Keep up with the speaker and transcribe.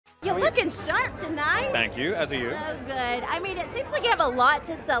You're looking sharp tonight. Thank you, as are you. So good. I mean, it seems like you have a lot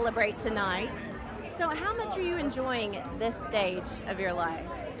to celebrate tonight. So how much are you enjoying this stage of your life?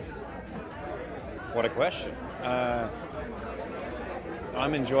 What a question.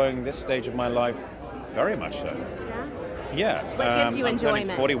 I'm enjoying this stage of my life very much so. Yeah? Yeah. What gives you I'm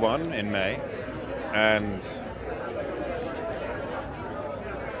enjoyment? turning 41 in May, and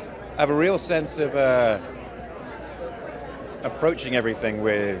I have a real sense of approaching everything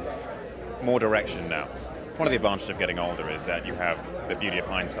with more direction now. One of the advantages of getting older is that you have the beauty of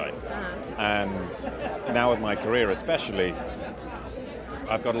hindsight. And now with my career especially,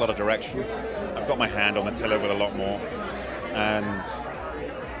 I've got a lot of direction. I've got my hand on the tiller with a lot more. And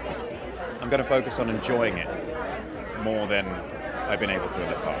I'm going to focus on enjoying it more than I've been able to in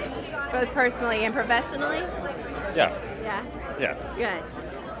the past. Both personally and professionally? Yeah. Yeah? Yeah. Good.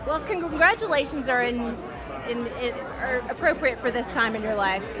 Well, congratulations are are appropriate for this time in your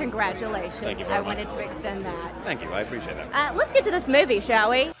life. Congratulations. Thank you very I much. wanted to extend that. Thank you, I appreciate that. Let's get to this movie,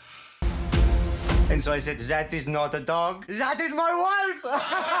 shall we? And so I said, that is not a dog. That is my wife!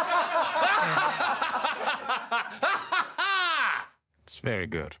 It's very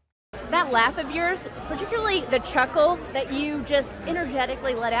good. That laugh of yours, particularly the chuckle that you just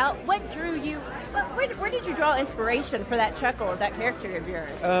energetically let out, what drew you, where did you draw inspiration for that chuckle of that character of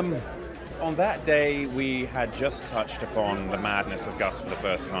yours? On that day, we had just touched upon the madness of Gus for the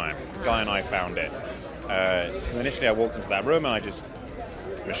first time. Guy and I found it. Initially, I walked into that room and I just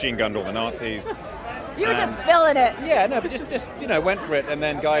machine gunned all the Nazis. You were just feeling it. Yeah, no, but just went for it. And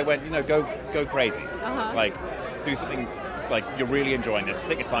then Guy went, go crazy. Like, do something like you're really enjoying this.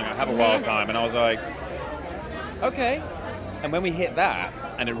 Stick your tongue out, have a wild time. And I was like, okay. And when we hit that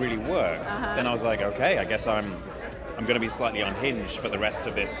and it really worked, then I was like, okay, I guess I'm going to be slightly unhinged for the rest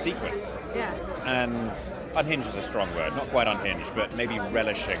of this sequence. Yeah. And unhinged is a strong word, not quite unhinged, but maybe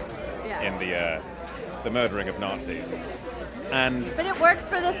relishing in the murdering of Nazis. But it works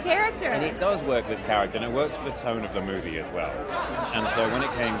for this character. And it does work for this character, and it works for the tone of the movie as well. And so when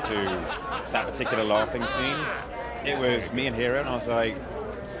it came to that particular laughing scene, it was me and Hero, and I was like,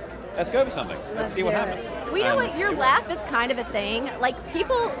 let's go for something. Let's see what happens. Well, you know what? Your laugh is kind of a thing. Like,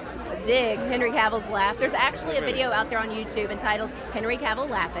 people dig Henry Cavill's laugh. There's actually a video out there on YouTube entitled Henry Cavill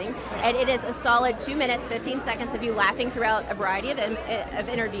Laughing, and it is a solid 2 minutes, 15 seconds of you laughing throughout a variety of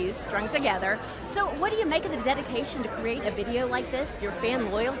interviews strung together. So what do you make of the dedication to create a video like this, your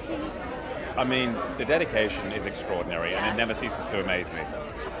fan loyalty? I mean, the dedication is extraordinary, and it never ceases to amaze me.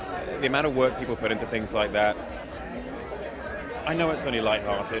 The amount of work people put into things like that, I know it's only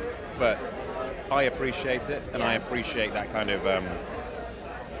lighthearted, but I appreciate it, and I appreciate that kind of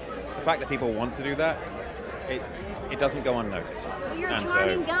the fact that people want to do that. It doesn't go unnoticed. Well, you're a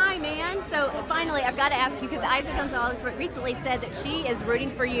charming guy, man. So finally, I've got to ask you, because Isa Gonzalez recently said that she is rooting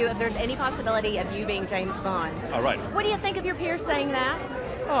for you if there's any possibility of you being James Bond. All right. What do you think of your peers saying that?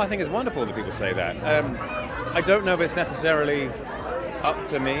 Oh, I think it's wonderful that people say that. I don't know if it's necessarily up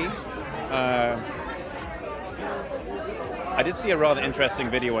to me. I did see a rather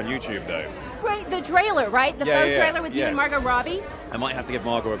interesting video on YouTube, though. Right, the trailer, right? The faux trailer with you and Margot Robbie? I might have to give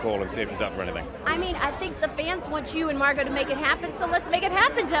Margot a call and see if she's up for anything. I mean, I think the fans want you and Margot to make it happen, so let's make it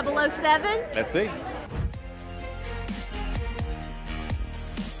happen, 007. Let's see.